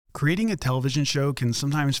Creating a television show can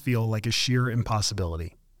sometimes feel like a sheer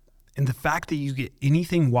impossibility. And the fact that you get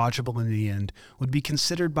anything watchable in the end would be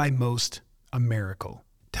considered by most a miracle.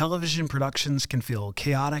 Television productions can feel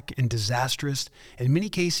chaotic and disastrous. In many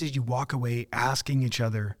cases, you walk away asking each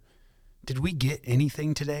other, did we get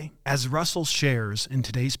anything today? As Russell shares in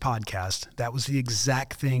today's podcast, that was the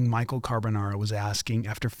exact thing Michael Carbonaro was asking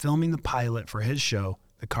after filming the pilot for his show,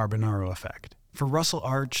 The Carbonaro Effect. For Russell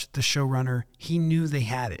Arch, the showrunner, he knew they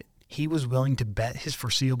had it. He was willing to bet his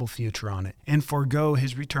foreseeable future on it and forego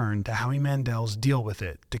his return to Howie Mandel's Deal With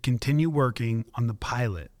It to continue working on the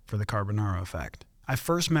pilot for The Carbonaro Effect. I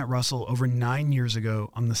first met Russell over 9 years ago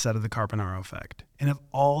on the set of The Carbonaro Effect. And of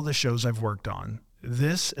all the shows I've worked on,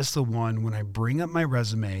 this is the one when I bring up my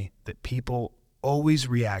resume that people always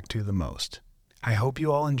react to the most. I hope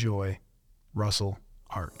you all enjoy Russell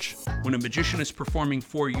Arch. When a magician is performing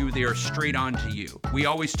for you, they are straight on to you. We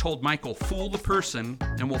always told Michael, fool the person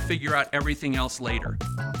and we'll figure out everything else later.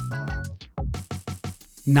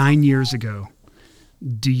 9 years ago,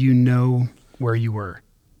 do you know where you were?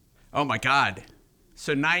 Oh my God.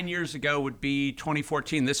 So 9 years ago would be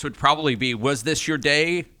 2014. This would probably be, was this your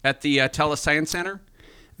day at the Telescience Center?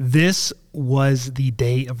 This was the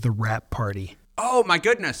day of the rap party. Oh my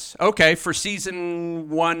goodness. Okay, for season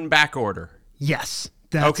 1 back order. Yes.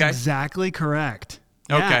 That's exactly correct.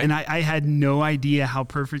 Yeah, okay. And I had no idea how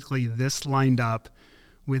perfectly this lined up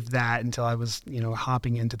with that until I was,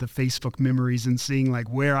 hopping into the Facebook memories and seeing like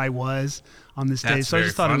where I was on this day. So I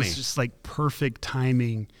just thought it was just like perfect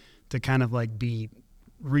timing to kind of like be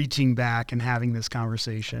reaching back and having this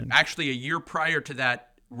conversation. Actually, a year prior to that,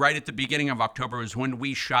 right at the beginning of October, was when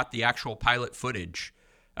we shot the actual pilot footage.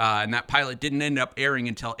 And that pilot didn't end up airing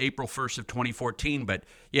until April 1st of 2014. But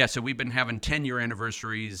yeah, so we've been having 10-year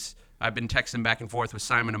anniversaries. I've been texting back and forth with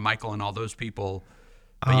Simon and Michael and all those people.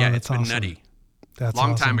 But yeah, it's been nutty. That's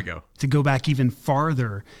long awesome. Time ago. To go back even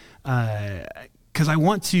farther, because I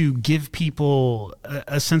want to give people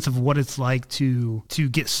a sense of what it's like to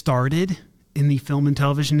get started in the film and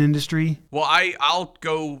television industry? Well, I'll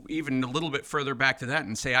go even a little bit further back to that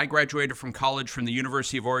and say I graduated from college from the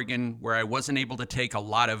University of Oregon, where I wasn't able to take a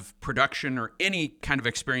lot of production or any kind of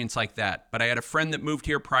experience like that. But I had a friend that moved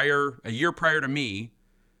here a year prior to me,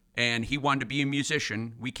 and he wanted to be a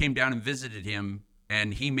musician. We came down and visited him,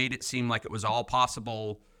 and he made it seem like it was all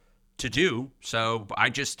possible to do. So I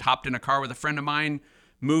just hopped in a car with a friend of mine,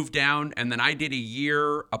 moved down, and then I did a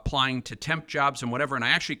year applying to temp jobs and whatever, and I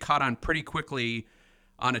actually caught on pretty quickly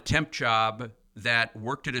on a temp job that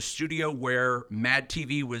worked at a studio where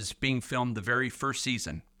MADtv was being filmed the very first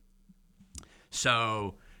season.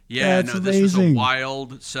 So, yeah, That's this was a amazing.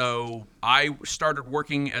 wild. So I started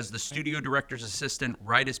working as the studio director's assistant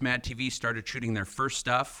right as MADtv started shooting their first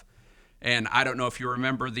stuff. And I don't know if you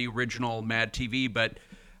remember the original MADtv, but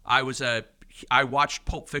I watched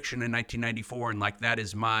Pulp Fiction in 1994, and like that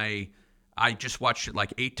is I just watched it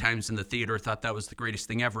like 8 times in the theater, thought that was the greatest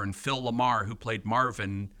thing ever. And Phil Lamar, who played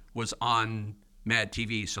Marvin, was on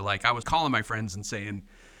MADtv. So like I was calling my friends and saying,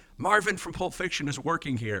 Marvin from Pulp Fiction is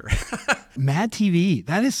working here. MADtv,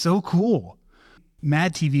 that is so cool.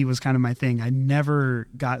 MADtv was kind of my thing. I never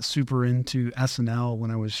got super into SNL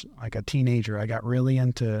when I was like a teenager. I got really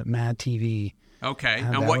into MADtv. Okay.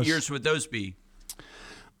 And what years would those be?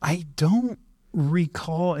 I don't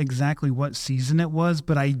recall exactly what season it was,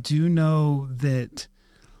 but I do know that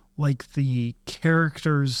like the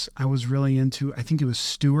characters I was really into, I think it was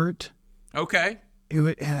Stewart. Okay.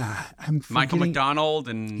 I'm Michael McDonald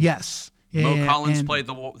and yes. Mo Collins played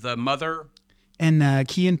the mother. And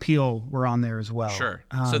Key and Peele were on there as well. Sure.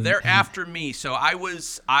 So they're after me. So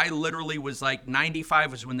I literally was like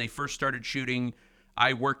 95 was when they first started shooting.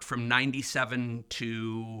 I worked from 97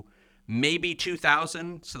 to maybe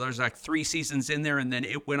 2000. So there's like 3 seasons in there, and then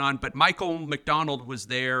it went on. But Michael McDonald was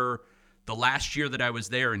there the last year that I was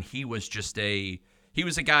there, and he was a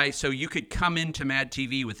guy. So you could come into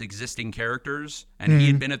MADtv with existing characters, and he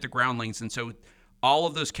had been at the Groundlings. And so all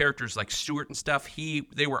of those characters like Stewart and stuff,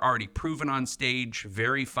 they were already proven on stage,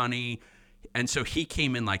 very funny. And so he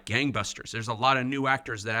came in like gangbusters. There's a lot of new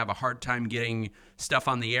actors that have a hard time getting stuff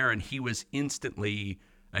on the air, and he was instantly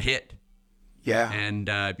a hit. Yeah. And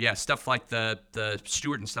stuff like the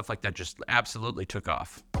Stewart and stuff like that just absolutely took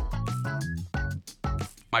off.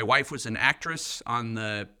 My wife was an actress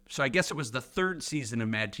so I guess it was the 3rd season of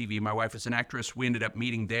MADtv. My wife was an actress. We ended up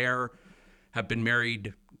meeting there, have been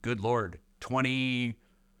married, good Lord, I'm going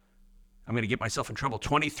to get myself in trouble,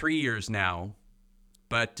 23 years now.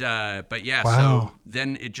 But yeah, wow. So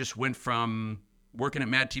then it just went from working at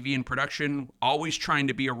MADtv in production, always trying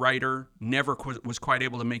to be a writer, never was quite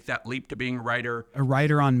able to make that leap to being a writer. A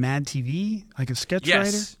writer on MADtv? Like a sketch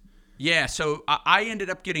writer? Yeah, so I ended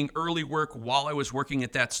up getting early work while I was working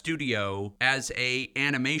at that studio as a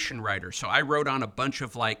animation writer. So I wrote on a bunch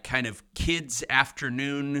of like kind of kids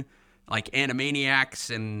afternoon, like Animaniacs,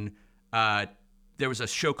 and there was a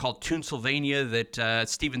show called Toonsylvania that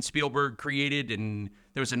Steven Spielberg created, and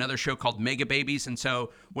there was another show called Mega Babies. And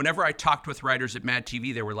so whenever I talked with writers at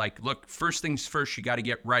MADtv, they were like, look, first things first, you got to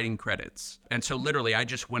get writing credits. And so literally I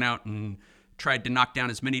just went out and tried to knock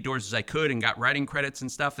down as many doors as I could and got writing credits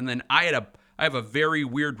and stuff. And then I have a very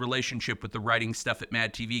weird relationship with the writing stuff at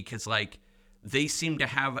MADtv because like they seem to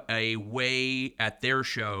have a way at their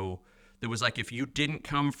show that was like if you didn't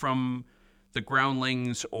come from the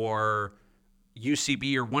Groundlings or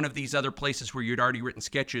UCB or one of these other places where you'd already written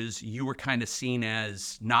sketches, you were kind of seen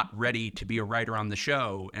as not ready to be a writer on the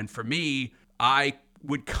show. And for me, I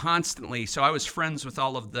would constantly, so I was friends with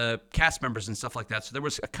all of the cast members and stuff like that. So there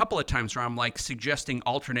was a couple of times where I'm like suggesting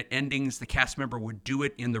alternate endings. The cast member would do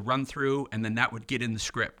it in the run through and then that would get in the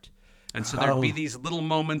script. And so there'd be these little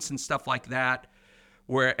moments and stuff like that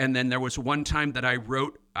and then there was one time that I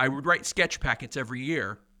would write sketch packets every year.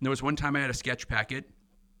 And there was one time I had a sketch packet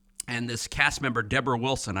and this cast member, Deborah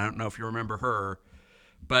Wilson, I don't know if you remember her,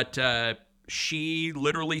 but she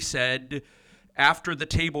literally said, after the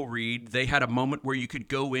table read, they had a moment where you could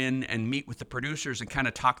go in and meet with the producers and kind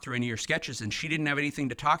of talk through any of your sketches. And she didn't have anything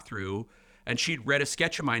to talk through. And she'd read a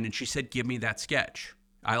sketch of mine and she said, give me that sketch.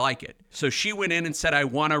 I like it. So she went in and said, I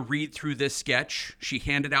want to read through this sketch. She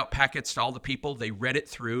handed out packets to all the people. They read it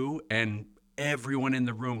through and everyone in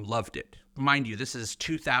the room loved it. Mind you, this is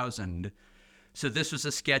 2000. So this was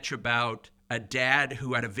a sketch about a dad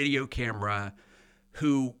who had a video camera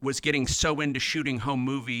who was getting so into shooting home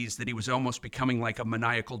movies that he was almost becoming like a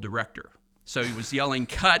maniacal director. So he was yelling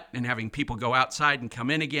cut and having people go outside and come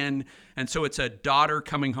in again. And so it's a daughter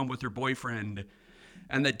coming home with her boyfriend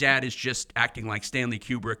and the dad is just acting like Stanley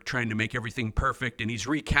Kubrick, trying to make everything perfect. And he's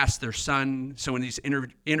recast their son. So when he's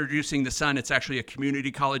introducing the son, it's actually a community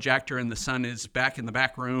college actor and the son is back in the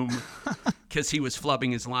back room because he was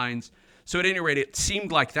flubbing his lines. So at any rate, it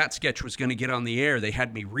seemed like that sketch was going to get on the air. They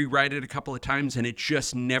had me rewrite it a couple of times, and it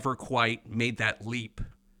just never quite made that leap.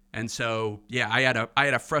 And so, yeah, I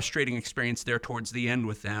had a frustrating experience there towards the end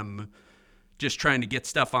with them, just trying to get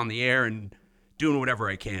stuff on the air and doing whatever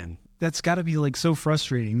I can. That's got to be like so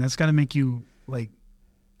frustrating. That's got to make you like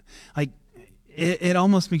it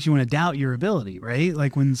almost makes you want to doubt your ability, right?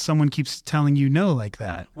 Like when someone keeps telling you no like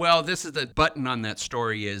that. Well, this is the button on that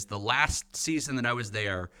story is the last season that I was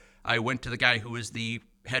there, I went to the guy who was the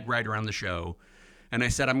head writer on the show, and I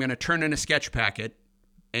said, I'm going to turn in a sketch packet,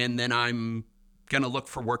 and then I'm going to look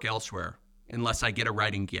for work elsewhere unless I get a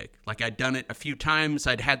writing gig. Like I'd done it a few times.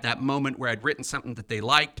 I'd had that moment where I'd written something that they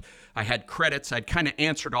liked. I had credits. I'd kind of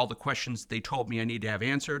answered all the questions they told me I needed to have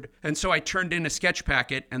answered. And so I turned in a sketch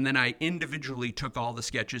packet, and then I individually took all the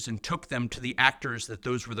sketches and took them to the actors that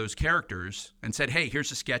those were those characters and said, hey,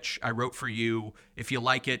 here's a sketch I wrote for you. If you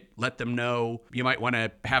like it, let them know. You might want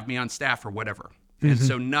to have me on staff or whatever. And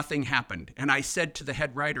so nothing happened. And I said to the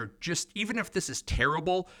head writer, just even if this is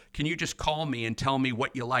terrible, can you just call me and tell me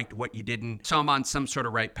what you liked, what you didn't, so I'm on some sort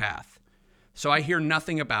of right path. So I hear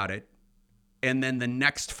nothing about it. And then the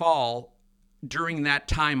next fall, during that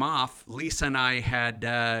time off, Lisa and I had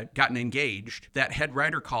gotten engaged. That head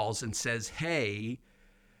writer calls and says, hey,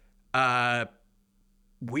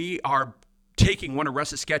 we are taking one of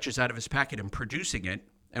Russ's sketches out of his packet and producing it.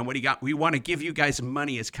 And we want to give you guys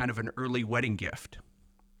money as kind of an early wedding gift.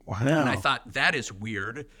 Wow. And I thought, that is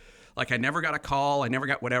weird. Like I never got a call. I never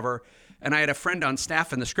got whatever. And I had a friend on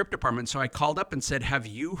staff in the script department. So I called up and said, have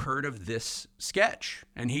you heard of this sketch?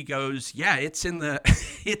 And he goes, yeah,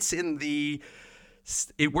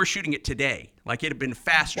 we're shooting it today. Like it had been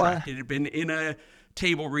fast tracked. It had been in a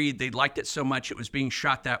table read. They liked it so much. It was being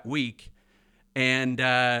shot that week. And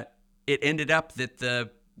it ended up that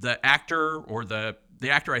the actor or the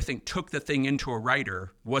actor, I think, took the thing into a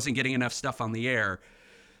writer, wasn't getting enough stuff on the air,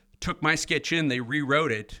 took my sketch in, they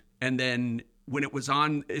rewrote it, and then when it was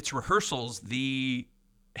on its rehearsals, the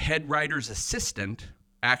head writer's assistant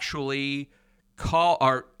actually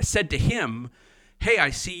said to him, hey, I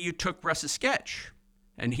see you took Russ's sketch.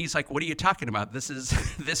 And he's like, what are you talking about? This is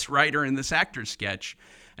this writer and this actor's sketch.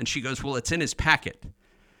 And she goes, well, it's in his packet.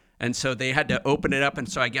 And so they had to open it up. And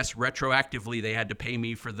so I guess retroactively they had to pay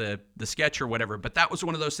me for the sketch or whatever. But that was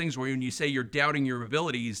one of those things where when you say you're doubting your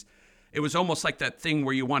abilities, it was almost like that thing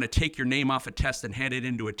where you want to take your name off a test and hand it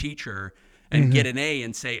into a teacher and get an A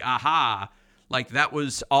and say, aha. Like that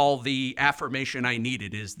was all the affirmation I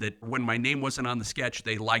needed, is that when my name wasn't on the sketch,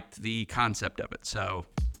 they liked the concept of it. So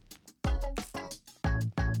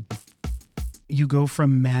you go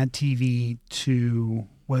from MADtv to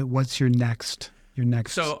What's your next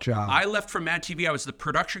job? I left from MADtv. I was the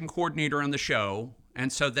production coordinator on the show. And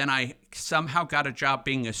so then I somehow got a job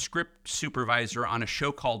being a script supervisor on a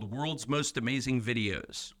show called World's Most Amazing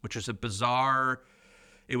Videos, which is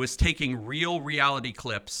it was taking real reality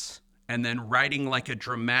clips and then writing like a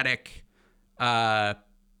dramatic kind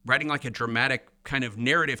of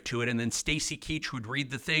narrative to it. And then Stacy Keach would read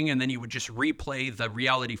the thing, and then you would just replay the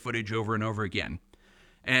reality footage over and over again.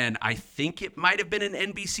 And I think it might have been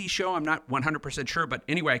an NBC show. I'm not 100% sure. But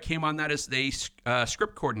anyway, I came on that as the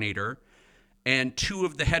script coordinator. And two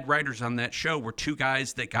of the head writers on that show were two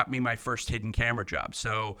guys that got me my first hidden camera job.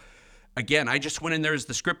 So again, I just went in there as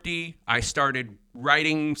the scripty. I started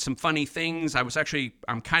writing some funny things.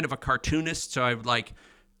 I'm kind of a cartoonist, so I would like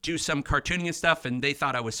do some cartooning and stuff, and they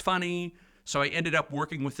thought I was funny. So I ended up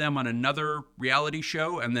working with them on another reality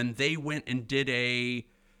show, and then they went and did a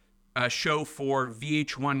show for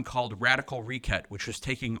VH1 called Radical Recut, which was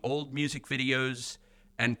taking old music videos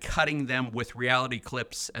and cutting them with reality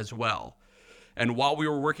clips as well. And while we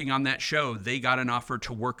were working on that show, they got an offer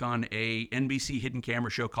to work on a NBC hidden camera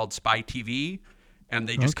show called Spy TV. And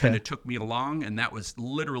they just kind of took me along. And that was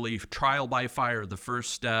literally trial by fire, the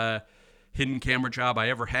first hidden camera job I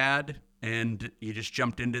ever had. And you just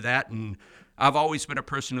jumped into that. And I've always been a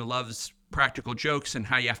person who loves practical jokes and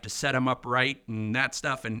how you have to set them up right and that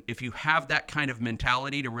stuff. And if you have that kind of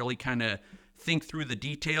mentality to really kind of think through the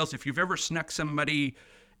details, if you've ever snuck somebody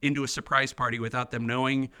into a surprise party without them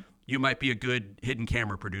knowing, you might be a good hidden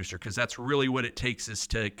camera producer, because that's really what it takes, is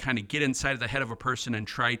to kind of get inside of the head of a person and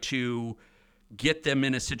try to get them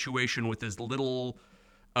in a situation with as little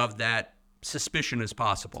of that suspicion as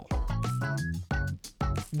possible.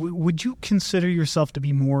 Would you consider yourself to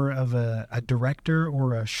be more of a director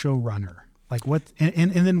or a showrunner? Like what?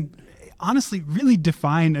 And then honestly, really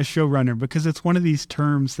define a showrunner, because it's one of these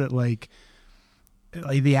terms that like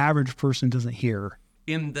the average person doesn't hear.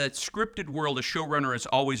 In the scripted world, a showrunner is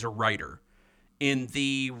always a writer. In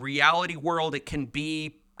the reality world, it can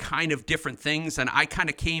be kind of different things. And I kind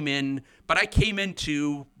of came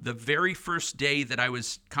into the very first day that I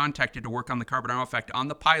was contacted to work on the Carbonaro Effect on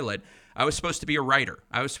the pilot. I was supposed to be a writer.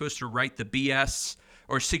 I was supposed to write the BS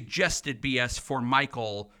or suggested BS for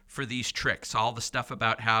Michael for these tricks, all the stuff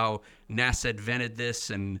about how NASA invented this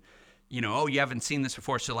and, oh, you haven't seen this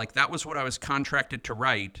before. So like that was what I was contracted to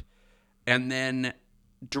write. And then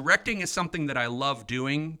directing is something that I love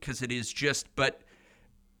doing, because it is but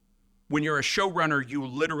when you're a showrunner, you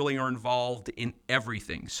literally are involved in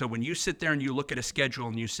everything. So when you sit there and you look at a schedule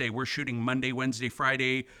and you say, we're shooting Monday, Wednesday,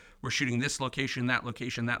 Friday, we're shooting this location, that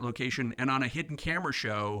location, that location. And on a hidden camera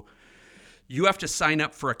show, you have to sign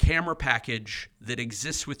up for a camera package that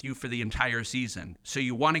exists with you for the entire season. So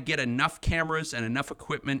you want to get enough cameras and enough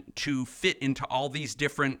equipment to fit into all these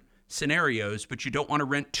different scenarios, but you don't want to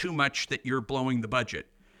rent too much that you're blowing the budget.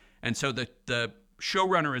 And so the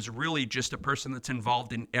showrunner is really just a person that's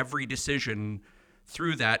involved in every decision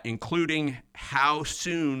through that, including how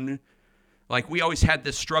soon, like we always had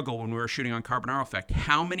this struggle when we were shooting on Carbonaro Effect.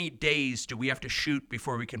 How many days do we have to shoot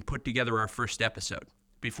before we can put together our first episode?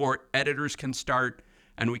 Before editors can start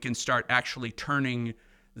and we can start actually turning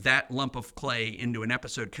that lump of clay into an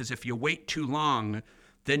episode? Because if you wait too long,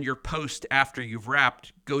 then your post after you've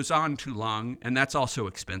wrapped goes on too long, and that's also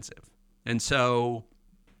expensive. And so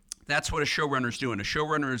that's what a showrunner's doing. A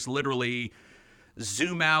showrunner is literally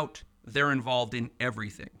zoom out. They're involved in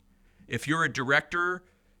everything. If you're a director,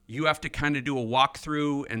 you have to kind of do a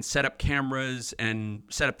walkthrough and set up cameras and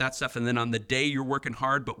set up that stuff. And then on the day you're working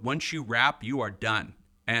hard, but once you wrap, you are done.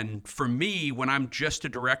 And for me, when I'm just a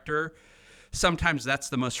director, sometimes that's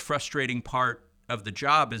the most frustrating part of the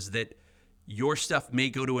job, is that your stuff may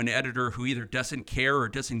go to an editor who either doesn't care or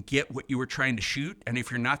doesn't get what you were trying to shoot. And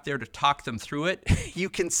if you're not there to talk them through it, you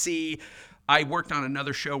can see, I worked on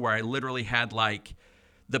another show where I literally had like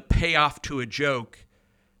the payoff to a joke.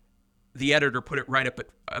 The editor put it right up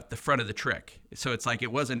at the front of the trick. So it's like,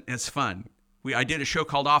 it wasn't as fun. I did a show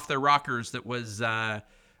called Off Their Rockers that was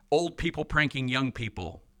old people pranking young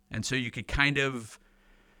people. And so you could kind of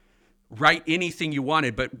write anything you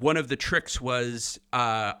wanted, but one of the tricks was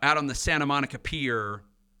out on the Santa Monica Pier,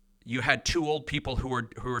 you had two old people who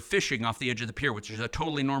were fishing off the edge of the pier, which is a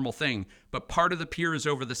totally normal thing, but part of the pier is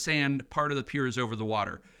over the sand, part of the pier is over the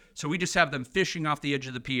water. So we just have them fishing off the edge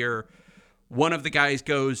of the pier. One of the guys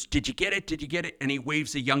goes, "Did you get it? Did you get it?" And he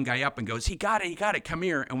waves a young guy up and goes, he got it, come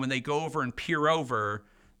here. And when they go over and peer over,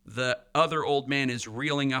 the other old man is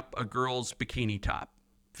reeling up a girl's bikini top.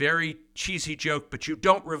 Very cheesy joke, but you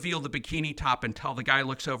don't reveal the bikini top until the guy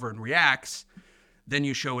looks over and reacts. Then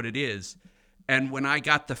you show what it is. And when I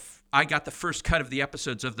got the first cut of the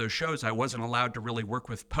episodes of those shows, I wasn't allowed to really work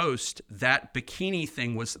with post. That bikini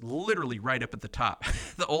thing was literally right up at the top.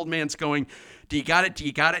 The old man's going, "Do you got it? Do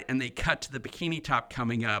you got it?" And they cut to the bikini top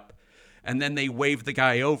coming up, and then they wave the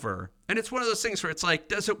guy over. And it's one of those things where it's like,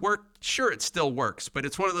 does it work? Sure, it still works. But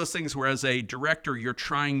it's one of those things where as a director, you're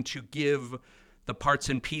trying to give the parts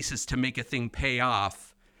and pieces to make a thing pay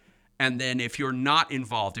off. And then if you're not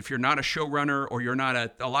involved, if you're not a showrunner or you're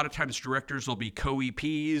not a lot of times directors will be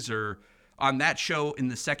co-EPs, or on that show in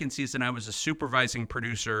the second season, I was a supervising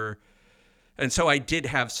producer. And so I did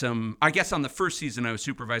have some, I guess on the first season I was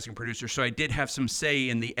supervising producer. So I did have some say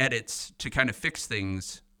in the edits to kind of fix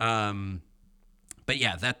things. But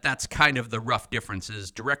yeah, that's kind of the rough differences.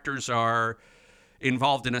 Directors are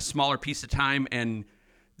involved in a smaller piece of time. And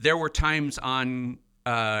there were times on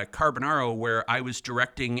Carbonaro where I was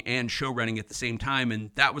directing and show running at the same time, and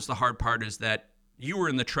that was the hard part, is that you were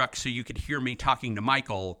in the truck so you could hear me talking to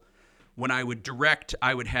Michael. When I would direct,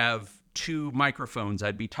 I would have 2 microphones.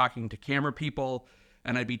 I'd be talking to camera people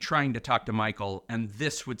and I'd be trying to talk to Michael, and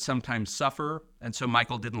this would sometimes suffer. And so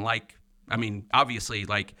Michael didn't like, I mean, obviously,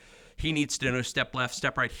 like, he needs to know step left,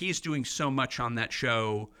 step right. He's doing so much on that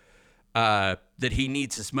show that he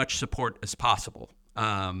needs as much support as possible.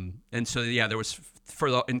 And so, yeah, there was, for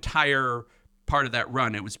the entire part of that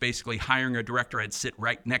run, it was basically hiring a director. I'd sit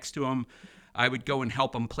right next to him. I would go and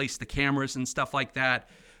help him place the cameras and stuff like that.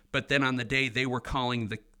 But then on the day they were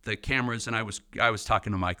calling the cameras, and I was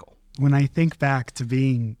talking to Michael. When I think back to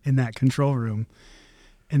being in that control room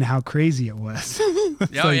and how crazy it was.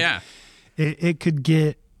 Yeah. It could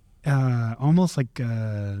get almost like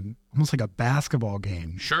a basketball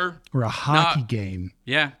game. Sure. Or a hockey game.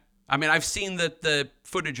 Yeah. I mean, I've seen the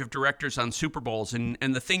footage of directors on Super Bowls, and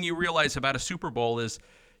the thing you realize about a Super Bowl is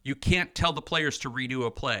you can't tell the players to redo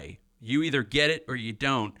a play. You either get it or you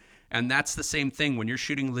don't. And that's the same thing when you're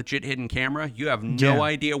shooting legit hidden camera. You have no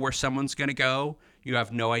idea where someone's going to go. You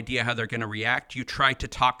have no idea how they're going to react. You try to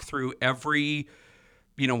talk through every,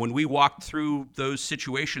 when we walked through those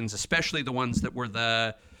situations, especially the ones that were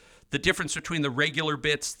the difference between the regular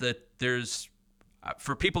bits, that there's,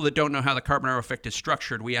 for people that don't know how the Carbonaro Effect is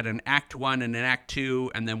structured, we had an Act 1 and an Act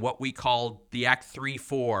 2, and then what we called the Act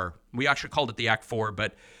 3-4. We actually called it the Act 4,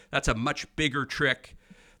 but that's a much bigger trick.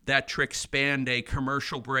 That trick spanned a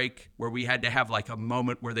commercial break where we had to have like a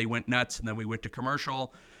moment where they went nuts, and then we went to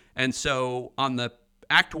commercial. And so on the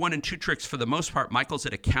Act 1 and 2 tricks, for the most part, Michael's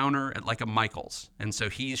at a counter at like a Michael's. And so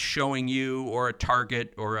he's showing you, or a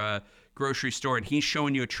Target or a grocery store, and he's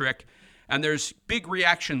showing you a trick. And there's big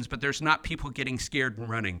reactions, but there's not people getting scared and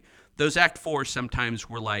running. Those Act 4s sometimes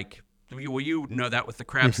were like, well, you know that with the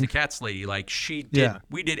Crabs the Cats lady. Like,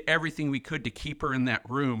 we did everything we could to keep her in that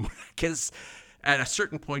room because at a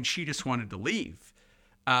certain point she just wanted to leave.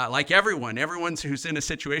 Like everyone who's in a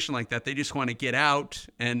situation like that, they just want to get out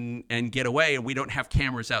and get away, and we don't have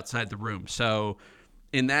cameras outside the room. So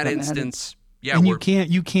in that instance... Yeah, and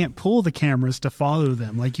you can't pull the cameras to follow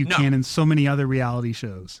them like you can in so many other reality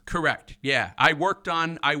shows. Correct. Yeah.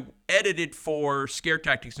 I edited for Scare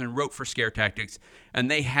Tactics and wrote for Scare Tactics,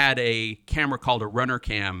 and they had a camera called a runner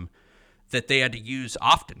cam that they had to use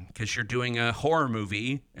often because you're doing a horror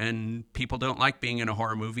movie and people don't like being in a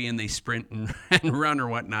horror movie and they sprint and run or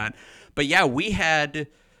whatnot. But yeah, we had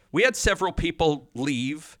several people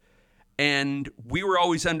leave, and we were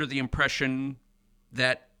always under the impression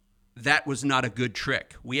that was not a good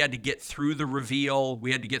trick. We had to get through the reveal.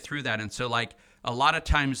 We had to get through that. And so like a lot of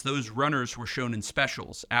times those runners were shown in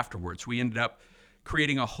specials afterwards. We ended up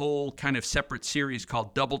creating a whole kind of separate series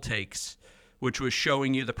called Double Takes, which was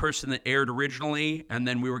showing you the person that aired originally, and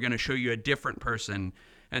then we were going to show you a different person.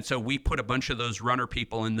 And so we put a bunch of those runner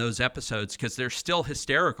people in those episodes because they're still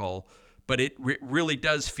hysterical, but it really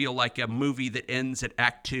does feel like a movie that ends at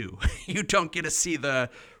Act 2. You don't get to see the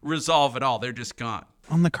resolve at all. They're just gone.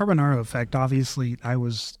 On the Carbonaro Effect, obviously, I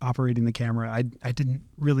was operating the camera. I didn't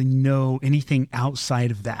really know anything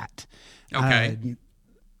outside of that. Okay.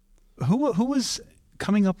 Who was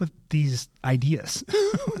coming up with these ideas?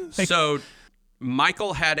 So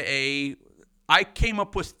Michael had I came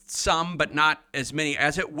up with some, but not as many.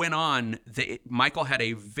 As it went on, Michael had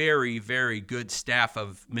a very, very good staff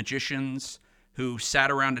of magicians who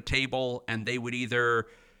sat around a table, and they would either...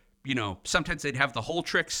 sometimes they'd have the whole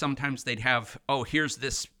trick. Sometimes they'd have, here's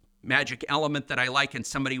this magic element that I like, and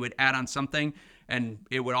somebody would add on something, and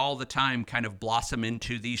it would all the time kind of blossom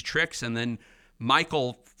into these tricks. And then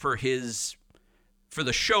Michael, for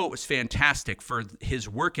the show, it was fantastic. For his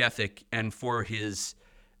work ethic and for his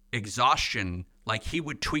exhaustion, like he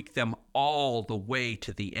would tweak them all the way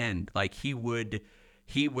to the end. Like he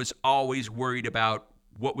was always worried about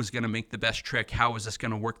what was going to make the best trick, how was this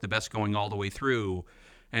going to work the best going all the way through.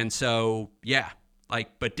 And so, yeah,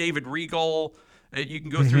 like, but David Regal, you can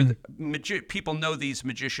go through, people know these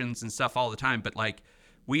magicians and stuff all the time, but like,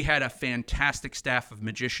 we had a fantastic staff of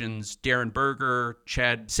magicians, Darren Berger,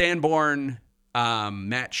 Chad Sanborn,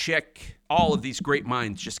 Matt Schick, all of these great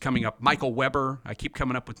minds just coming up. Michael Weber, I keep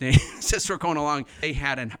coming up with names as we're going along. They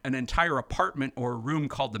had an entire apartment or room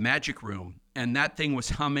called the Magic Room, and that thing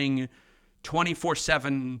was humming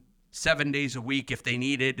 24/7, 7 days a week if they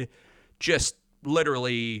needed, just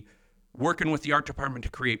literally working with the art department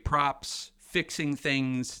to create props, fixing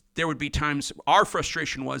things. There would be times, our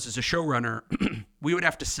frustration was as a showrunner, we would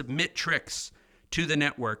have to submit tricks to the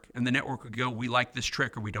network, and the network would go, we like this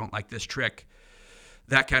trick or we don't like this trick,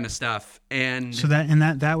 that kind of stuff. And so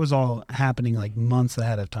that was all happening like months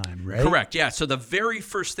ahead of time, right? Correct. Yeah. So the very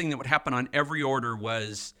first thing that would happen on every order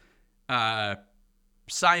was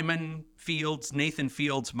Simon Fields, Nathan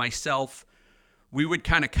Fields, myself, we would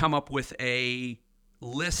kind of come up with a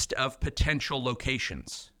list of potential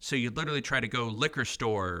locations. So you'd literally try to go liquor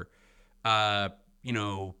store,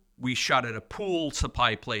 we shot at a pool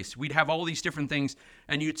supply place. We'd have all these different things,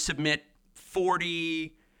 and you'd submit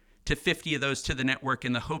 40 to 50 of those to the network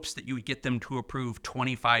in the hopes that you would get them to approve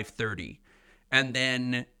 25, 30. And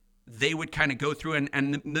then they would kind of go through,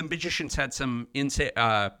 and the magicians had some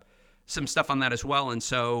stuff on that as well. And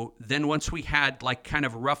so then once we had like kind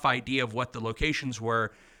of a rough idea of what the locations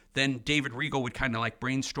were, then David Regal would kind of like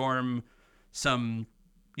brainstorm some,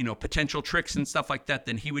 potential tricks and stuff like that.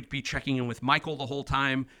 Then he would be checking in with Michael the whole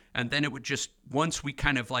time. And then it would just, once we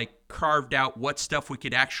kind of like carved out what stuff we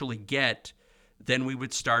could actually get, then we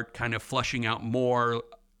would start kind of flushing out more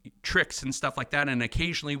tricks and stuff like that. And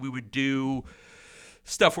occasionally we would do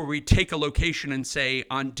stuff where we'd take a location and say,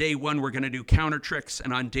 on day 1, we're going to do counter tricks.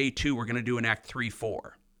 And on day 2, we're going to do an act 3,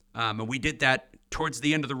 4. And we did that towards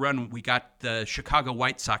the end of the run. We got the Chicago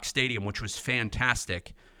White Sox Stadium, which was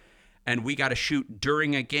fantastic. And we got to shoot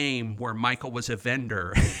during a game where Michael was a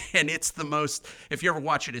vendor. And it's the most, if you ever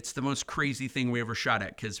watch it, it's the most crazy thing we ever shot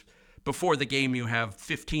at. Because before the game, you have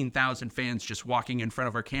 15,000 fans just walking in front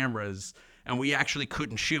of our cameras. And we actually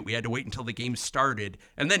couldn't shoot. We had to wait until the game started.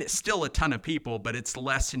 And then it's still a ton of people, but it's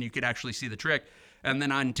less and you could actually see the trick. And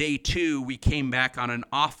then on day 2, we came back on an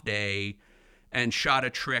off day and shot a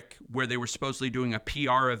trick where they were supposedly doing a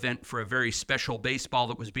PR event for a very special baseball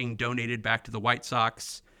that was being donated back to the White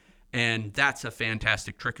Sox. And that's a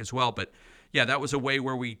fantastic trick as well. But yeah, that was a way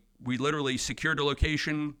where we literally secured a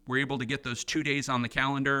location. We're able to get those 2 days on the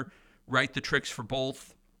calendar, write the tricks for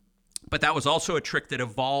both. But that was also a trick that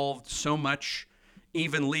evolved so much,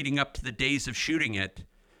 even leading up to the days of shooting it,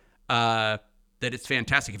 that it's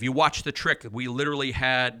fantastic. If you watch the trick, we literally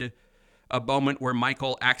had a moment where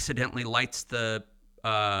Michael accidentally lights the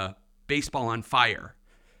baseball on fire,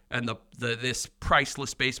 and this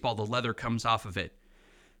priceless baseball, the leather comes off of it.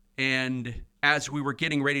 And as we were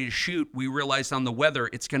getting ready to shoot, we realized on the weather,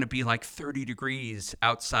 it's going to be like 30 degrees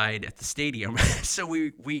outside at the stadium. So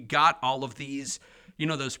we got all of these,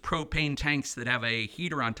 those propane tanks that have a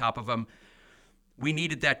heater on top of them. We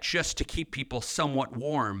needed that just to keep people somewhat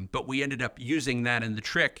warm, but we ended up using that in the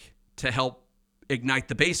trick to help ignite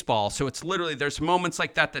the baseball. So it's literally, there's moments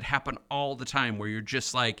like that happen all the time where you're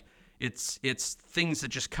just like, it's things that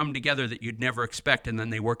just come together that you'd never expect, and then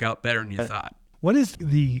they work out better than you thought. What is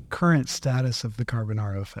the current status of the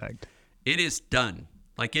Carbonaro Effect? It is done.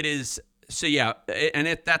 Like it is. So yeah,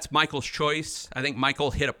 and that's Michael's choice. I think Michael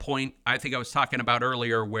hit a point I think I was talking about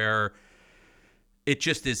earlier where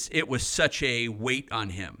it was such a weight on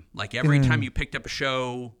him. Like every time you picked up a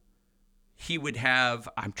show, he would have,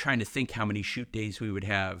 I'm trying to think how many shoot days we would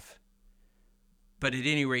have. But at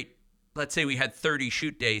any rate, let's say we had 30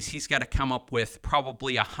 shoot days. He's got to come up with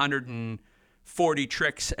probably 140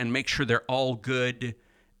 tricks and make sure they're all good.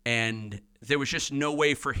 And there was just no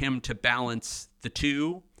way for him to balance the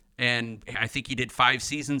two. And I think he did 5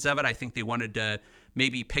 seasons of it. I think they wanted to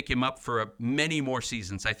maybe pick him up for many more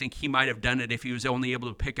seasons. I think he might have done it if he was only able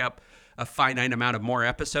to pick up a finite amount of more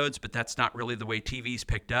episodes, but that's not really the way TV's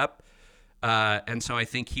picked up. And so I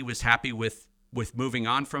think he was happy with moving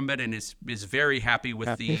on from it, and is very happy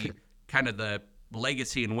with the kind of the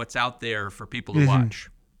legacy and what's out there for people to watch.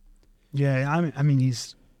 Yeah, I mean,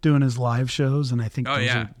 he's doing his live shows, and I think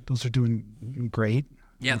those are doing great.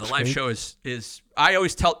 Yeah, the live show is I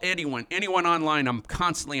always tell anyone online, I'm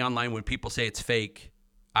constantly online when people say it's fake.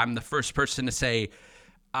 I'm the first person to say,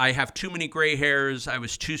 I have too many gray hairs. I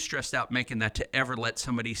was too stressed out making that to ever let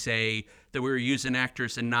somebody say that we were using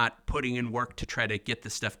actors and not putting in work to try to get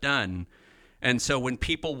this stuff done. And so when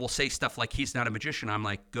people will say stuff like he's not a magician, I'm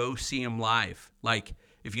like, go see him live. Like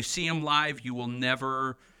If you see him live, you will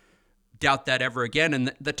never doubt that ever again.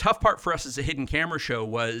 And the tough part for us as a hidden camera show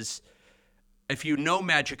was, if you know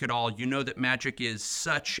magic at all, you know that magic is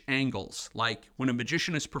such angles. Like when a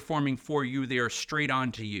magician is performing for you, they are straight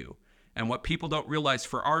on to you. And what people don't realize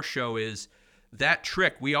for our show is that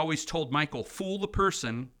trick, we always told Michael, fool the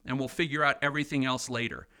person and we'll figure out everything else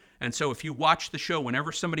later. And so if you watch the show,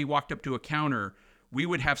 whenever somebody walked up to a counter, we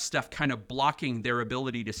would have stuff kind of blocking their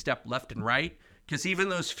ability to step left and right. Because even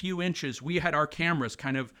those few inches, we had our cameras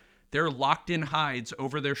kind of, they're locked in hides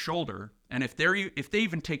over their shoulder. And if they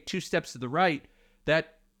even take 2 steps to the right,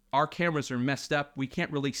 that our cameras are messed up. We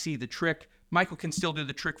can't really see the trick. Michael can still do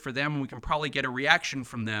the trick for them, and we can probably get a reaction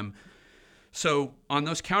from them. So on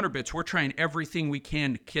those counter bits, we're trying everything we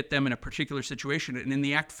can to get them in a particular situation. And in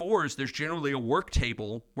the Act 4s, there's generally a work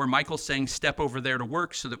table where Michael's saying, step over there to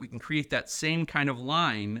work, so that we can create that same kind of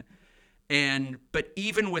line. But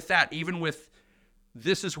even with that, even with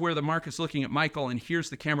this is where the mark is looking at Michael and here's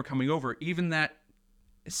the camera coming over, even that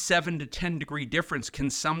 7 to 10 degree difference can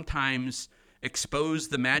sometimes expose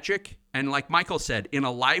the magic. And like Michael said, in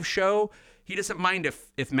a live show, he doesn't mind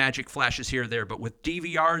if magic flashes here or there, but with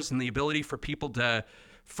DVRs and the ability for people to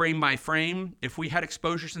frame by frame, if we had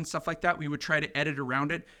exposures and stuff like that, we would try to edit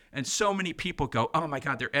around it. And so many people go, oh my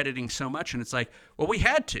God, they're editing so much. And it's like, well, we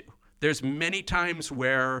had to. There's many times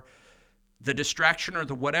where the distraction or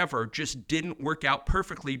the whatever just didn't work out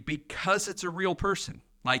perfectly because it's a real person.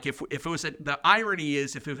 Like if it was the irony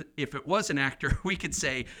is if it was an actor, we could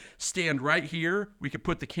say, stand right here. We could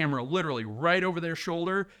put the camera literally right over their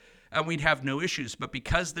shoulder and we'd have no issues. But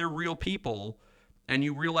because they're real people, and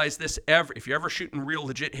you realize this, if you're ever shooting real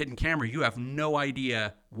legit hidden camera, you have no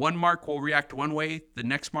idea. One mark will react one way, the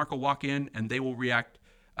next mark will walk in and they will react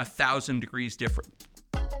 1,000 degrees different.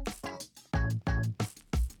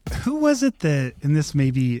 Who was it that, and this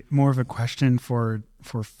may be more of a question for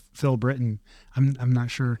Phil Britton, I'm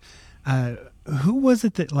not sure. Who was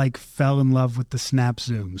it that like fell in love with the snap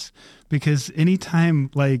zooms? Because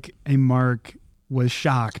anytime like a mark was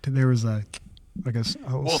shocked, there was a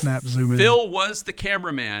snap zoom in. Phil was the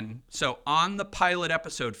cameraman. So on the pilot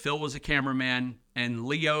episode, Phil was a cameraman, and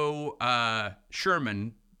Leo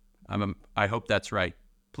Sherman, I hope that's right.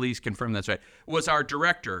 Please confirm that's right, was our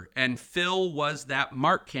director, and Phil was that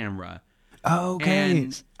mark camera. Oh, okay.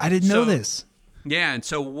 I didn't know this. Yeah, and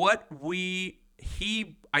so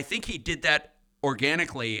I think he did that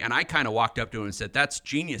organically, and I kind of walked up to him and said, that's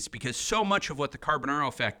genius, because so much of what the Carbonaro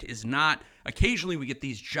Effect is not, occasionally we get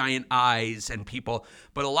these giant eyes and people,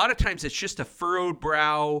 but a lot of times it's just a furrowed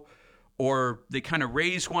brow, or they kind of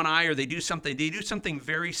raise one eye, or they do something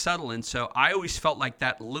very subtle. And so I always felt like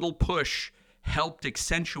that little push helped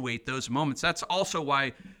accentuate those moments. That's also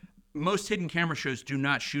why most hidden camera shows do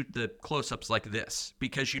not shoot the close-ups like this,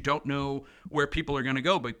 because you don't know where people are going to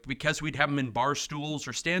go. But because we'd have them in bar stools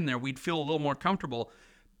or stand there, we'd feel a little more comfortable.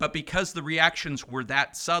 But because the reactions were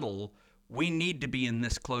that subtle, we need to be in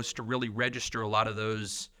this close to really register a lot of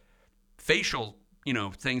those facial,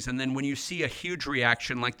 things. And then when you see a huge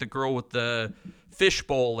reaction, like the girl with the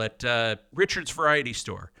fishbowl at Richard's Variety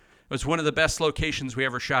Store, it was one of the best locations we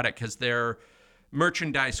ever shot at because their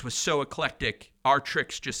merchandise was so eclectic. Our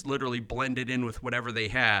tricks just literally blended in with whatever they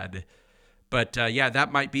had. But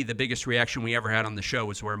that might be the biggest reaction we ever had on the show,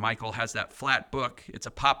 was where Michael has that flat book. It's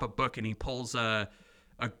a pop-up book, and he pulls a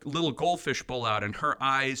little goldfish bowl out, and her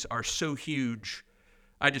eyes are so huge.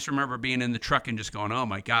 I just remember being in the truck and just going, oh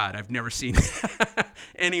my God, I've never seen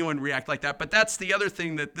anyone react like that. But that's the other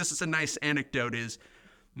thing, that this is a nice anecdote, is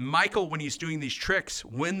Michael, when he's doing these tricks,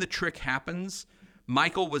 when the trick happens,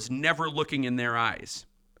 Michael was never looking in their eyes.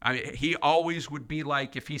 He always would be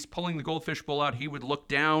like, if he's pulling the goldfish bowl out, he would look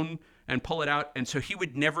down and pull it out. And so he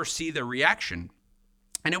would never see the reaction.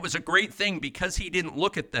 And it was a great thing, because he didn't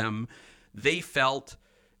look at them. They felt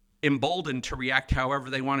emboldened to react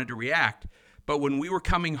however they wanted to react. But when we were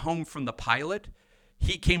coming home from the pilot,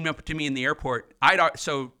 he came up to me in the airport.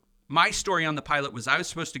 So my story on the pilot was I was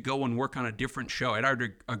supposed to go and work on a different show. I'd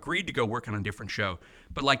already agreed to go work on a different show.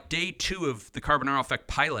 But like day 2 of the Carbonaro Effect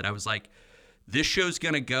pilot, I was like, this show's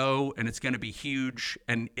going to go and it's going to be huge.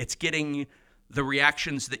 And it's getting the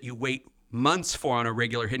reactions that you wait months for on a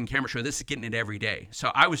regular hidden camera show. This is getting it every day.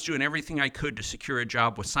 So I was doing everything I could to secure a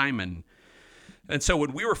job with Simon. And so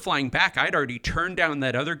when we were flying back, I'd already turned down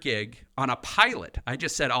that other gig on a pilot. I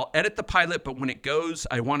just said, I'll edit the pilot, but when it goes,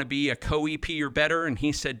 I want to be a co-EP or better. And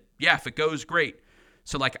he said, yeah, if it goes, great.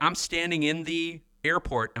 So like I'm standing in the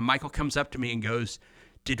airport and Michael comes up to me and goes,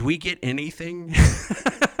 did we get anything?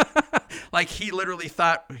 Like he literally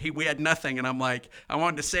thought we had nothing. And I'm like, I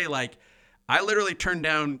wanted to say, like, I literally turned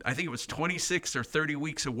down, I think it was 26 or 30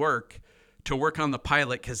 weeks of work to work on the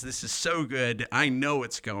pilot because this is so good. I know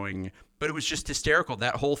it's going. But it was just hysterical.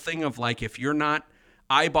 That whole thing of like, if you're not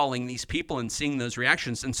eyeballing these people and seeing those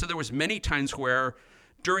reactions. And so there was many times where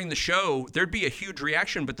during the show, there'd be a huge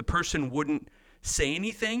reaction, but the person wouldn't say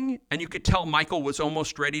anything. And you could tell Michael was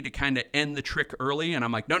almost ready to kind of end the trick early. And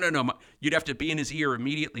I'm like, no. You'd have to be in his ear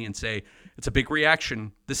immediately and say, it's a big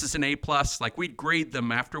reaction. This is an A+. Like we'd grade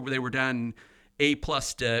them after they were done A+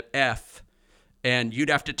 to F. And you'd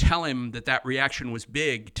have to tell him that reaction was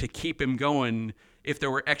big to keep him going. If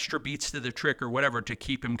there were extra beats to the trick or whatever, to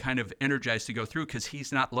keep him kind of energized to go through, because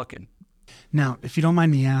he's not looking. Now, if you don't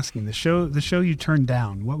mind me asking, the show you turned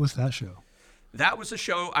down, what was that show? That was a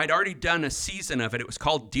show, I'd already done a season of it. It was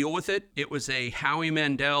called Deal With It. It was a Howie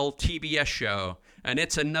Mandel TBS show, and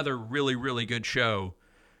it's another really, really good show.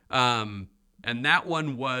 And that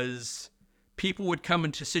one was, people would come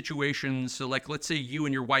into situations, so like let's say you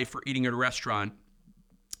and your wife are eating at a restaurant.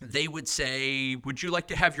 They would say, would you like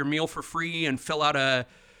to have your meal for free and fill out a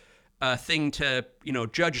thing to,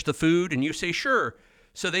 judge the food? And you say, sure.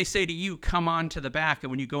 So they say to you, come on to the back. And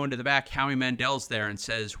when you go into the back, Howie Mandel's there and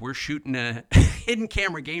says, we're shooting a hidden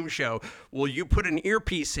camera game show. Will you put an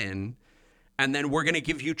earpiece in? And then we're going to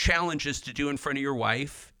give you challenges to do in front of your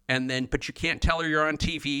wife. But you can't tell her you're on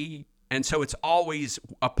TV. And so it's always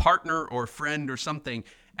a partner or friend or something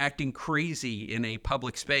acting crazy in a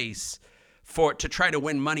public space to try to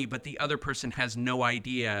win money, but the other person has no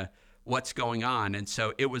idea what's going on. And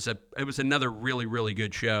so it was another really, really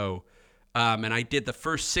good show. And I did the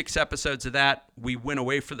first 6 episodes of that. We went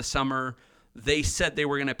away for the summer. They said they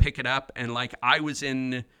were going to pick it up. And like I was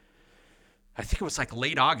in, I think it was like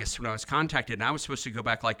late August when I was contacted, and I was supposed to go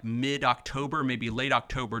back like mid-October, maybe late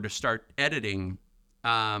October to start editing.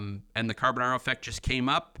 And the Carbonaro Effect just came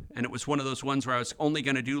up, and it was one of those ones where I was only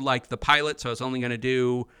going to do like the pilot. So I was only going to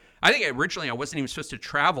do, I think originally I wasn't even supposed to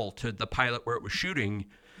travel to the pilot where it was shooting.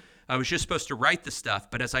 I was just supposed to write the stuff.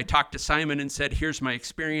 But as I talked to Simon and said, here's my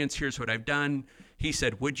experience, here's what I've done, he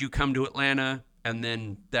said, would you come to Atlanta? And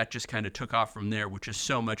then that just kind of took off from there, which is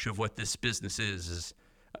so much of what this business is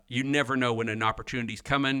you never know when an opportunity's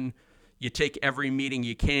coming. You take every meeting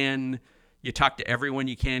you can. You talk to everyone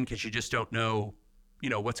you can, because you just don't know,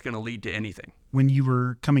 what's going to lead to anything. When you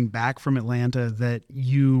were coming back from Atlanta, that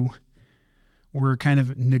you were kind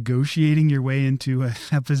of negotiating your way into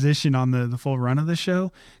a position on the full run of the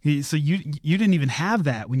show. So you didn't even have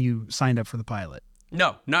that when you signed up for the pilot.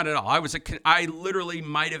 No, not at all. I literally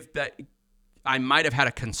might have had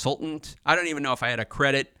a consultant. I don't even know if I had a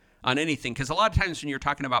credit on anything, because a lot of times when you're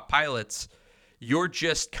talking about pilots, you're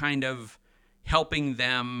just kind of helping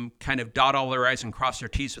them kind of dot all their I's and cross their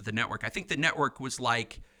T's with the network. I think the network was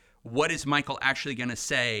like, what is Michael actually going to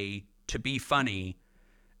say to be funny?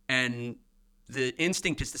 And the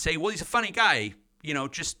instinct is to say, well, he's a funny guy,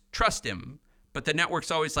 just trust him. But the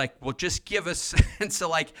network's always like, well, just give us. And so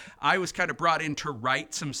like I was kind of brought in to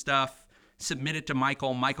write some stuff, submit it to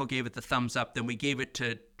Michael. Michael gave it the thumbs up. Then we gave it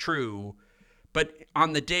to True. But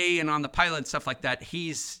on the day and on the pilot and stuff like that,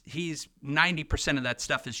 he's 90% of that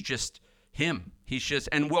stuff is just him. He's just,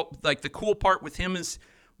 and like the cool part with him is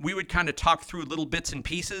we would kind of talk through little bits and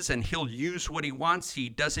pieces, and he'll use what he wants. He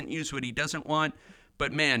doesn't use what he doesn't want.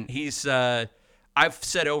 But man, he's, I've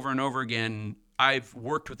said over and over again, I've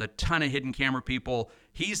worked with a ton of hidden camera people.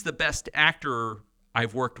 He's the best actor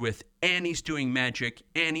I've worked with, and he's doing magic,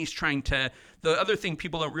 and he's trying to, the other thing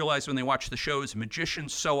people don't realize when they watch the show is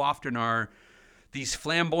magicians so often are these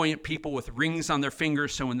flamboyant people with rings on their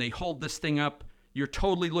fingers. So when they hold this thing up, you're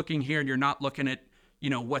totally looking here and you're not looking at,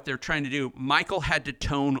 what they're trying to do. Michael had to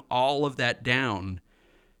tone all of that down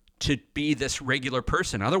to be this regular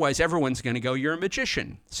person. Otherwise, everyone's going to go, you're a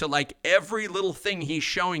magician. So like every little thing he's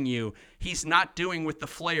showing you, he's not doing with the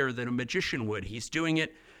flair that a magician would. He's doing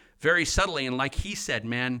it very subtly. And like he said,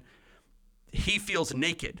 man, he feels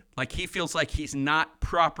naked. Like he feels like he's not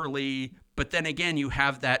properly, but then again, you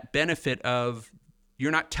have that benefit of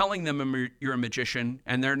you're not telling them you're a magician,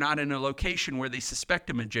 and they're not in a location where they suspect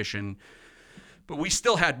a magician. But we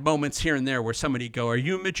still had moments here and there where somebody go, are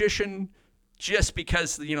you a magician? Just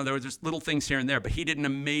because, there were just little things here and there. But he did an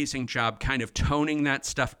amazing job kind of toning that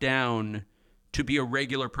stuff down to be a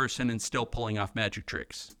regular person and still pulling off magic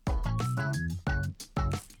tricks.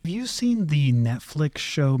 Have you seen the Netflix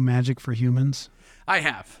show Magic for Humans? I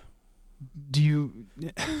have. Do you,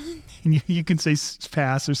 you can say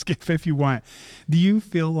pass or skip if you want. Do you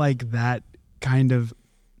feel like that kind of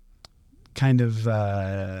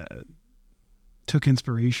took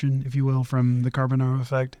inspiration, if you will, from the Carbonaro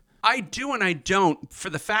Effect? I do and I don't,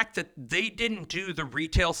 for the fact that they didn't do the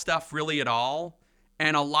retail stuff really at all.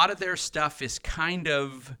 And a lot of their stuff is kind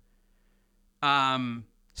of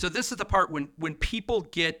So this is the part when people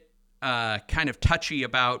get kind of touchy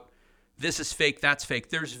about this is fake, that's fake.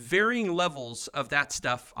 There's varying levels of that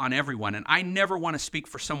stuff on everyone. And I never want to speak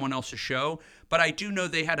for someone else's show, but I do know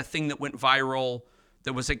they had a thing that went viral.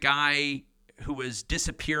 There was a guy who was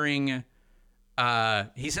disappearing.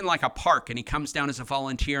 He's in like a park and he comes down as a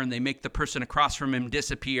volunteer and they make the person across from him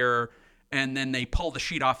disappear. And then they pull the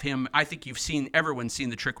sheet off him. I think everyone's seen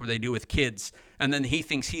the trick where they do with kids. And then he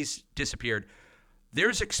thinks he's disappeared.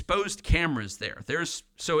 There's exposed cameras there.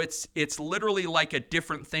 So it's literally like a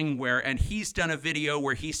different thing and he's done a video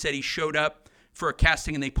where he said he showed up for a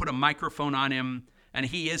casting and they put a microphone on him and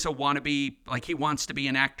he is a wannabe, like he wants to be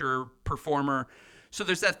an actor, performer. So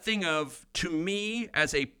there's that thing of, to me,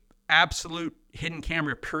 as a absolute hidden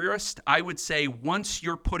camera purist, I would say once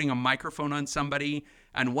you're putting a microphone on somebody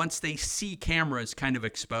and once they see cameras kind of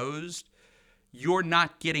exposed, you're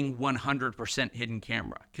not getting 100% hidden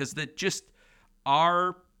camera. Because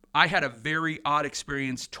I had a very odd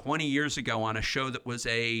experience 20 years ago on a show that was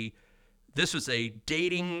this was a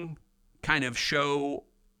dating kind of show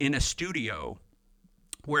in a studio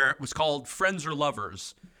where it was called Friends or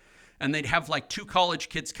Lovers. And they'd have like two college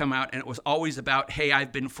kids come out and it was always about, hey,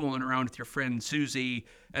 I've been fooling around with your friend Susie,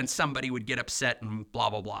 and somebody would get upset and blah,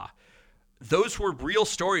 blah, blah. Those were real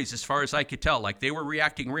stories as far as I could tell. Like they were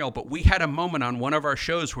reacting real, but we had a moment on one of our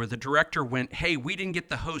shows where the director went, hey, we didn't get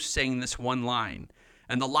the host saying this one line.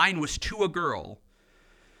 And the line was to a girl.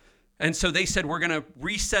 And so they said, we're going to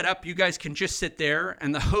reset up. You guys can just sit there.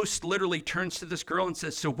 And the host literally turns to this girl and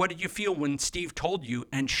says, so what did you feel when Steve told you?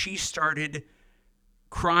 And she started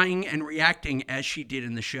crying and reacting as she did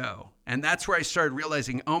in the show. And that's where I started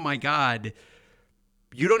realizing, oh my God,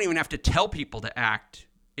 you don't even have to tell people to act.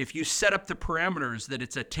 If you set up the parameters that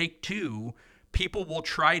it's a take two, people will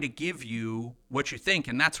try to give you what you think.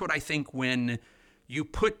 And that's what I think when you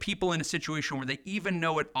put people in a situation where they even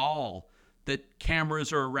know it all, that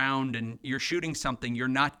cameras are around and you're shooting something, you're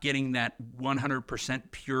not getting that 100%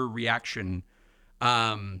 pure reaction.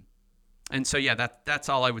 And so, yeah, that's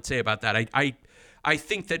all I would say about that. I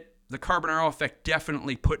think that the Carbonaro Effect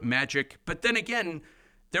definitely put magic. But then again,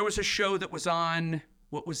 there was a show that was on,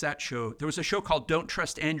 what was that show? There was a show called Don't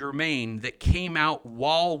Trust Andrew Main that came out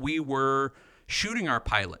while we were shooting our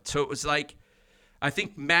pilot. So it was like, I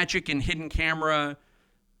think magic and hidden camera.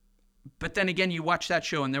 But then again, you watch that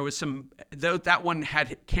show and there was that one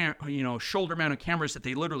had shoulder mounted cameras that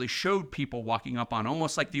they literally showed people walking up on,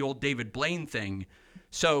 almost like the old David Blaine thing.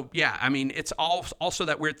 So yeah, I mean, it's also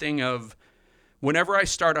that weird thing of, whenever I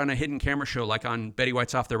start on a hidden camera show, like on Betty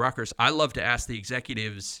White's Off the Rockers, I love to ask the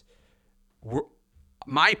executives,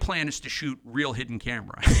 my plan is to shoot real hidden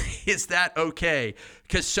camera. Is that okay?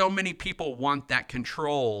 Because so many people want that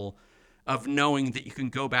control of knowing that you can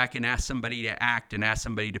go back and ask somebody to act and ask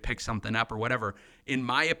somebody to pick something up or whatever. In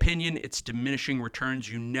my opinion, it's diminishing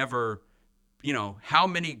returns. You never, how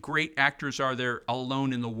many great actors are there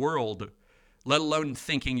alone in the world, let alone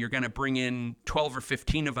thinking you're going to bring in 12 or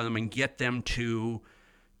 15 of them and get them to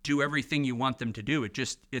do everything you want them to do.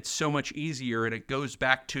 It's so much easier, and it goes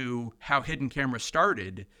back to how hidden camera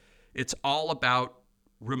started. It's all about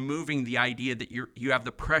removing the idea that you have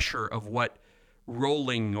the pressure of what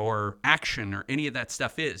rolling or action or any of that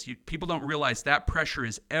stuff is. People don't realize that pressure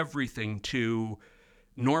is everything to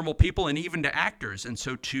normal people and even to actors. And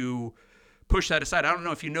so to push that aside, I don't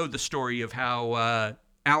know if you know the story of how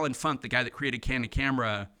Alan Funt, the guy that created Candid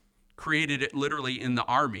Camera, created it literally in the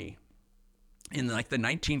Army in like the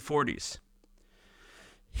 1940s.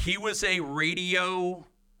 He was a radio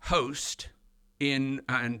host and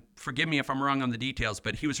forgive me if I'm wrong on the details,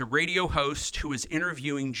 but he was a radio host who was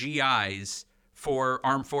interviewing GIs for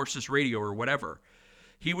Armed Forces Radio or whatever.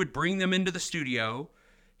 He would bring them into the studio.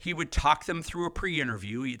 He would talk them through a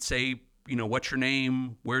pre-interview. He'd say, what's your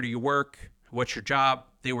name? Where do you work? What's your job?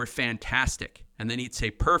 They were fantastic. And then he'd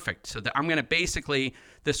say, perfect. So I'm going to basically,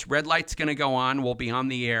 this red light's going to go on. We'll be on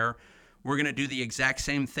the air. We're going to do the exact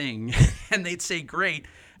same thing. And they'd say, great.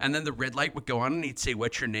 And then the red light would go on and he'd say,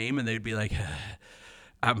 what's your name? And they'd be like,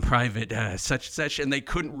 I'm private, such. And they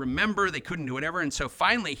couldn't remember. They couldn't do whatever. And so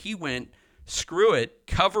finally he went, screw it,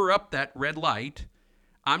 cover up that red light.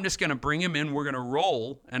 I'm just going to bring him in. We're going to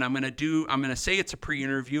roll. And I'm going to say it's a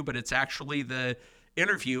pre-interview, but it's actually the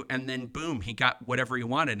interview. And then boom, he got whatever he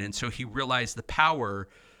wanted. And so he realized the power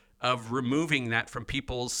of removing that from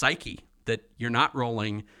people's psyche, that you're not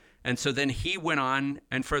rolling. And so then he went on,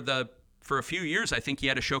 and for a few years, I think he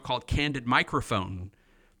had a show called Candid Microphone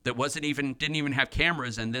that didn't even have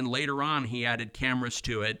cameras. And then later on, he added cameras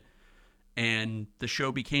to it. And the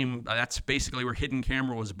show that's basically where Hidden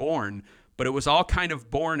Camera was born. But it was all kind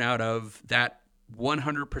of born out of that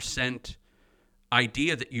 100%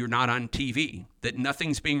 idea that you're not on TV, that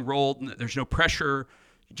nothing's being rolled, and that there's no pressure.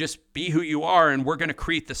 Just be who you are, and we're going to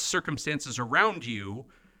create the circumstances around you,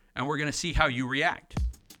 and we're going to see how you react.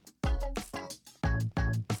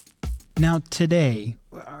 Now, today,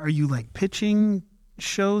 are you like pitching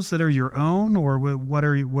shows that are your own, or what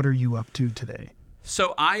are you up to today?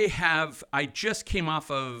 So I just came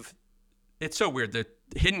off of, it's so weird, the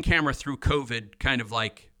hidden camera through COVID kind of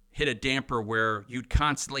like hit a damper where you'd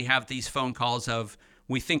constantly have these phone calls of,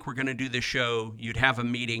 we think we're going to do this show. You'd have a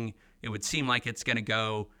meeting. It would seem like it's going to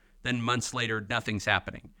go. Then months later, nothing's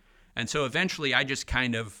happening. And so eventually I just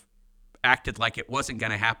kind of acted like it wasn't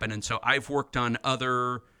going to happen. And so I've worked on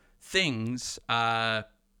other things. I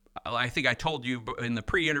think I told you in the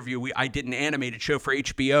pre-interview, I did an animated show for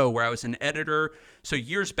HBO where I was an editor. So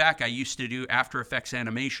years back, I used to do After Effects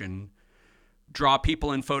animation, draw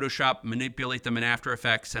people in Photoshop, manipulate them in After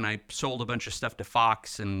Effects, and I sold a bunch of stuff to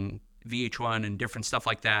Fox and VH1 and different stuff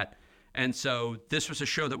like that. And so this was a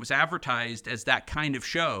show that was advertised as that kind of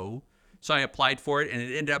show. So I applied for it, and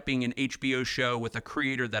it ended up being an HBO show with a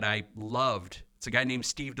creator that I loved. It's a guy named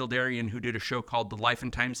Steve Dildarian who did a show called The Life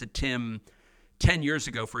and Times of Tim 10 years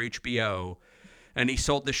ago for HBO. And he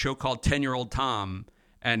sold this show called 10-Year-Old Tom.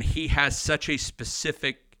 And he has such a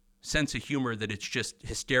specific sense of humor that it's just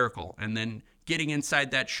hysterical. And then getting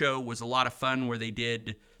inside that show was a lot of fun where they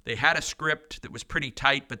had a script that was pretty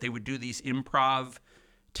tight, but they would do these improv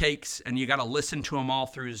takes, and you got to listen to them all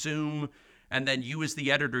through Zoom. And then you as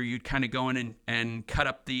the editor, you'd kind of go in and cut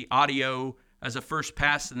up the audio as a first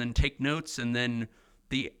pass and then take notes. And then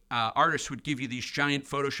the artist would give you these giant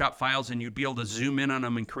Photoshop files, and you'd be able to zoom in on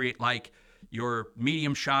them and create like your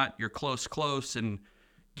medium shot, your close, and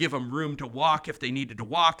give them room to walk if they needed to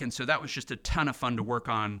walk. And so that was just a ton of fun to work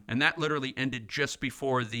on. And that literally ended just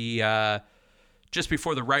before the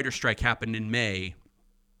writer's strike happened in May.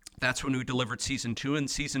 That's when we delivered season 2, and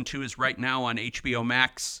season 2 is right now on HBO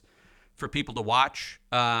Max for people to watch.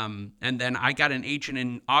 And then I got an agent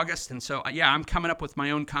in August. And so, yeah, I'm coming up with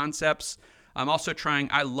my own concepts. I'm also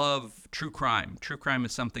I love true crime. True crime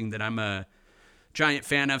is something that I'm a giant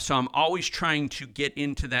fan of. So I'm always trying to get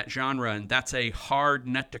into that genre. And that's a hard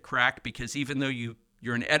nut to crack, because even though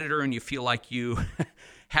you're an editor and you feel like you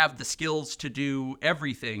have the skills to do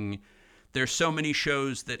everything, there's so many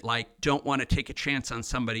shows that like don't want to take a chance on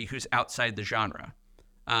somebody who's outside the genre.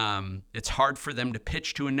 It's hard for them to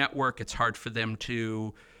pitch to a network. It's hard for them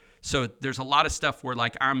to, so there's a lot of stuff where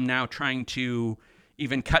like I'm now trying to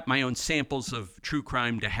even cut my own samples of true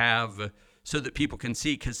crime to have so that people can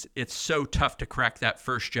see, because it's so tough to crack that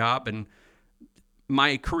first job. And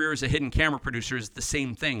my career as a hidden camera producer is the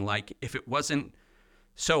same thing. Like if it wasn't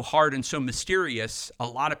so hard and so mysterious, a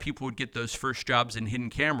lot of people would get those first jobs in hidden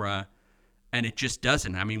camera. And it just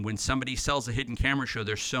doesn't. I mean, when somebody sells a hidden camera show,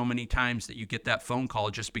 there's so many times that you get that phone call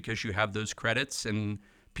just because you have those credits, and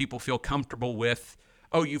people feel comfortable with,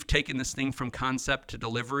 oh, you've taken this thing from concept to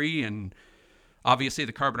delivery. And obviously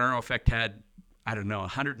the Carbonaro Effect had,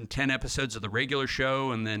 110 episodes of the regular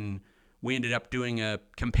show. And then we ended up doing a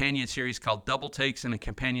companion series called Double Takes and a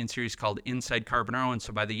companion series called Inside Carbonaro. And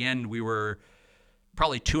so by the end, we were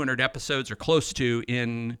probably 200 episodes or close to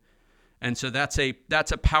in. And so that's a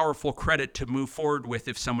powerful credit to move forward with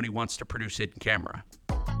if somebody wants to produce hidden camera.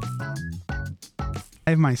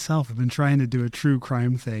 I myself have been trying to do a true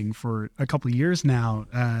crime thing for a couple of years now.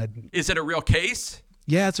 Is it a real case?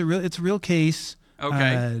 Yeah, it's a real case.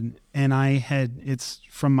 Okay. And it's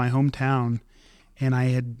from my hometown, and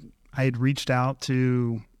I had reached out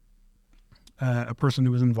to a person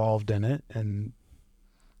who was involved in it, and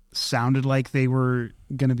sounded like they were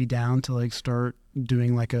going to be down to like start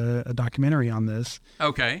doing like a documentary on this.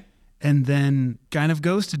 Okay. And then kind of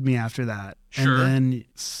ghosted me after that. Sure. And then,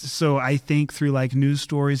 so I think through like news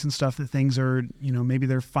stories and stuff that things are, maybe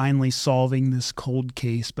they're finally solving this cold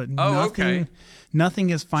case, but nothing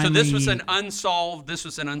is finally. So this was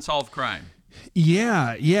an unsolved crime.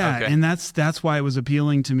 Yeah. Okay. And that's why it was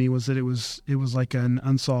appealing to me, was that it was like an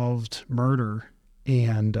unsolved murder.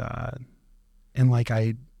 And like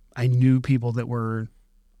I knew people that were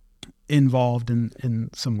involved in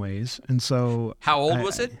some ways. And so how old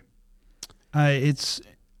was it?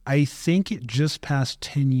 I think it just passed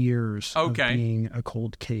 10 years of being a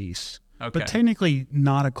cold case. Okay. But technically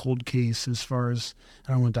not a cold case as far as,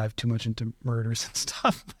 I don't want to dive too much into murders and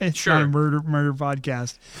stuff. It's not a murder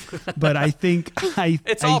podcast. But I think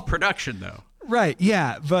it's all production though. Right.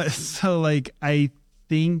 Yeah. But so like, I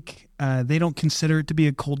think they don't consider it to be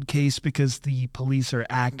a cold case because the police are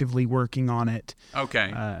actively working on it.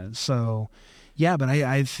 Okay. So yeah, but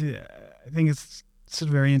I think it's a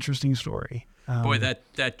very interesting story. Boy,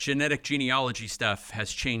 that genetic genealogy stuff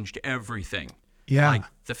has changed everything. Yeah. Like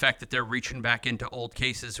the fact that they're reaching back into old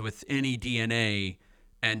cases with any DNA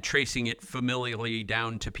and tracing it familially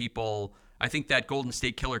down to people. I think that Golden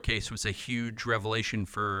State Killer case was a huge revelation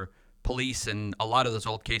for police, and a lot of those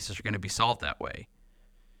old cases are going to be solved that way.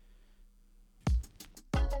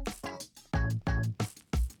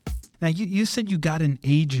 Now, you said you got an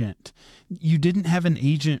agent. You didn't have an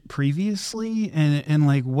agent previously? And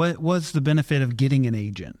like, what was the benefit of getting an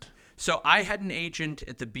agent? So I had an agent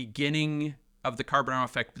at the beginning of the Carbonaro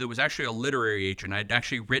Effect that was actually a literary agent. I'd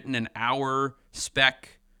actually written an hour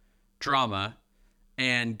spec drama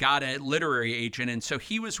and got a literary agent. And so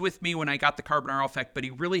he was with me when I got the Carbonaro Effect, but he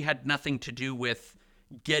really had nothing to do with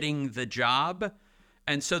getting the job.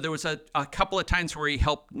 And so there was a couple of times where he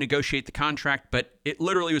helped negotiate the contract, but it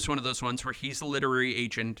literally was one of those ones where he's a literary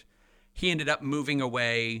agent. He ended up moving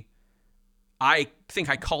away. I think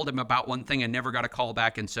I called him about one thing and never got a call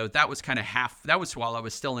back. And so that was kind of that was while I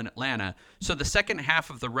was still in Atlanta. So the second half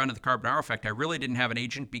of the run of the Carbonaro Effect, I really didn't have an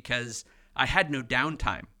agent because I had no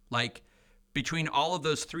downtime. Like between all of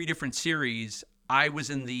those 3 different series, I was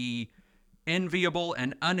in the enviable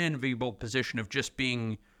and unenviable position of just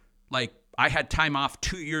being like, I had time off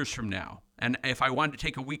 2 years from now. And if I wanted to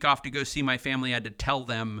take a week off to go see my family, I had to tell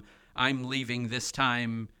them I'm leaving this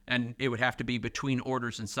time, and it would have to be between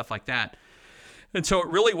orders and stuff like that. And so it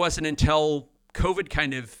really wasn't until COVID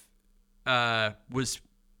kind of was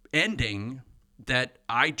ending that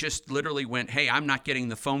I just literally went, hey, I'm not getting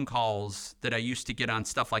the phone calls that I used to get on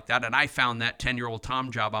stuff like that. And I found that 10-year-old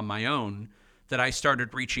Tom job on my own, that I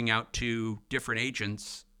started reaching out to different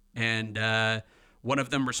agents. And one of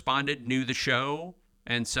them responded, knew the show.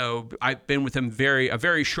 And so I've been with him a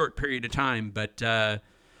very short period of time. But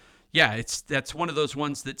yeah, that's one of those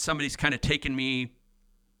ones that somebody's kind of taken me.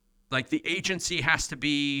 Like the agency has to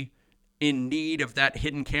be in need of that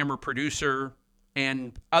hidden camera producer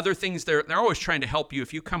and other things. They're always trying to help you.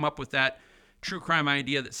 If you come up with that true crime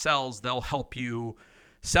idea that sells, they'll help you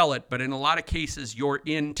sell it. But in a lot of cases, your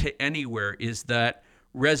in to anywhere is that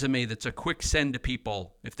resume that's a quick send to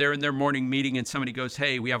people. If they're in their morning meeting and somebody goes,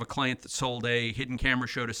 hey, we have a client that sold a hidden camera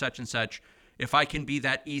show to such and such. If I can be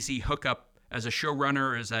that easy hookup as a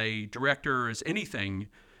showrunner, as a director, as anything,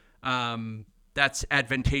 that's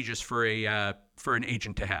advantageous for an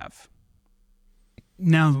agent to have.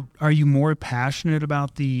 Now, are you more passionate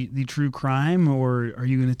about the true crime, or are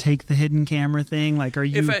you going to take the hidden camera thing? Like, are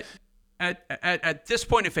you? At this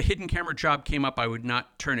point, if a hidden camera job came up, I would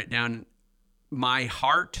not turn it down. My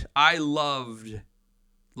heart, I loved,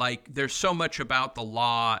 like, there's so much about the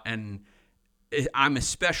law, and I'm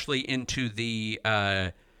especially into the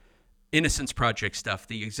Innocence Project stuff,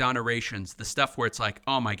 the exonerations, the stuff where it's like,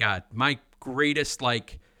 oh my God, my greatest,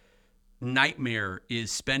 like, nightmare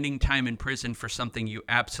is spending time in prison for something you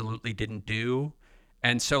absolutely didn't do.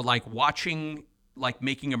 And so, like, watching, like,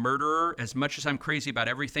 Making a Murderer, as much as I'm crazy about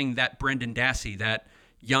everything, that Brendan Dassey, that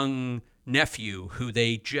young nephew who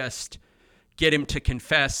they just get him to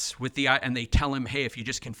confess and they tell him, hey, if you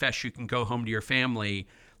just confess, you can go home to your family.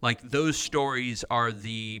 Like, those stories are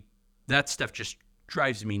that stuff just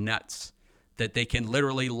drives me nuts, that they can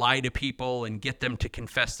literally lie to people and get them to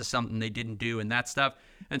confess to something they didn't do and that stuff.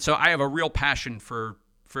 And so I have a real passion for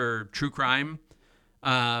true crime.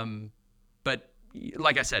 But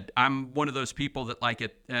like I said, I'm one of those people that, like,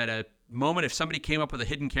 at a moment, if somebody came up with a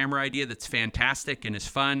hidden camera idea that's fantastic and is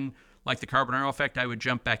fun, like the Carbonaro Effect, I would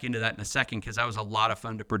jump back into that in a second because that was a lot of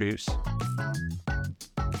fun to produce.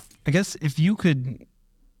 I guess if you could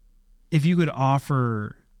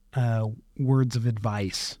offer words of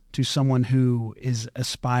advice to someone who is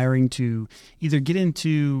aspiring to either get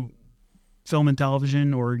into film and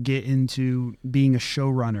television or get into being a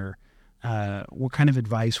showrunner, what kind of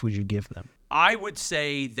advice would you give them? I would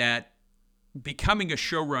say that becoming a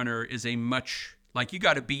showrunner is you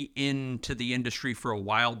got to be into the industry for a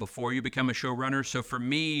while before you become a showrunner. So for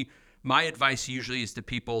me, my advice usually is to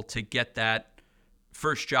people to get that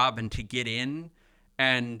first job and to get in.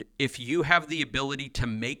 And if you have the ability to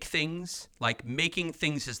make things, like, making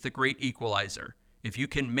things is the great equalizer. If you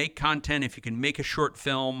can make content, if you can make a short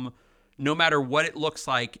film, no matter what it looks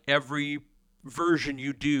like, every version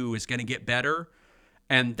you do is going to get better.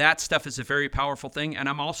 And that stuff is a very powerful thing. And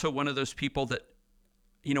I'm also one of those people that,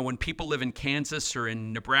 you know, when people live in Kansas or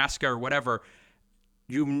in Nebraska or whatever,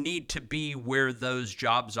 you need to be where those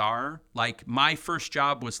jobs are. Like, my first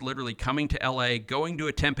job was literally coming to LA, going to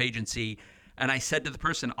a temp agency, and I said to the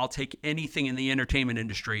person, I'll take anything in the entertainment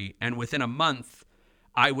industry. And within a month,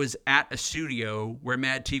 I was at a studio where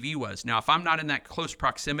MADtv was. Now, if I'm not in that close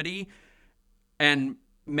proximity, and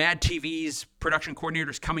MADTV's production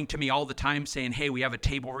coordinator's coming to me all the time saying, hey, we have a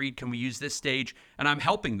table read, can we use this stage? And I'm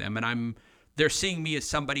helping them, and I'm they're seeing me as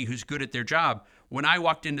somebody who's good at their job. When I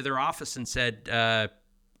walked into their office and said,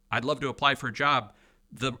 I'd love to apply for a job,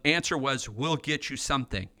 the answer was, we'll get you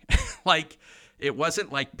something. Like, it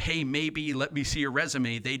wasn't like, hey, maybe let me see your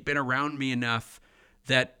resume. They'd been around me enough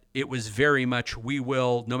that it was very much, we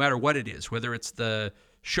will, no matter what it is, whether it's the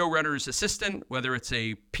showrunner's assistant, whether it's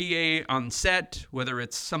a PA on set, whether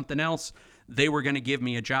it's something else, they were going to give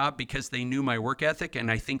me a job because they knew my work ethic.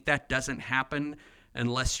 And I think that doesn't happen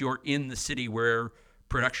unless you're in the city where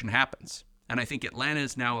production happens. And I think Atlanta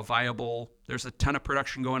is now there's a ton of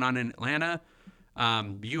production going on in Atlanta.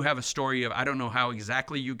 You have a story of, I don't know how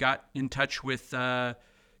exactly you got in touch with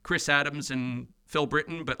Chris Adams and Phil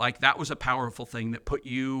Britton, but like that was a powerful thing that put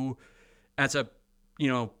you as a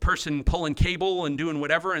person pulling cable and doing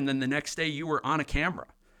whatever, and then the next day you were on a camera.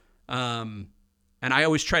 And I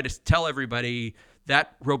always try to tell everybody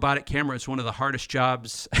that robotic camera is one of the hardest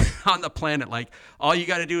jobs on the planet. Like, all you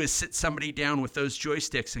got to do is sit somebody down with those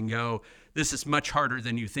joysticks and go, this is much harder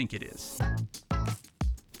than you think it is.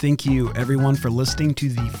 Thank you, everyone, for listening to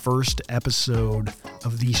the first episode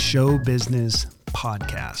of the Show Business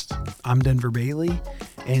Podcast. I'm Denver Bailey,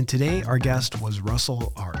 and today our guest was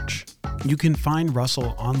Russell Arch. You can find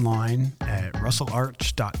Russell online at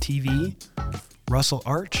russellarch.tv, Russell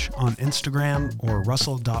Arch on Instagram, or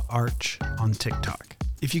russell.arch on TikTok.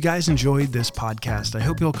 If you guys enjoyed this podcast, I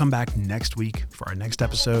hope you'll come back next week for our next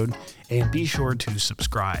episode, and be sure to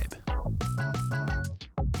subscribe.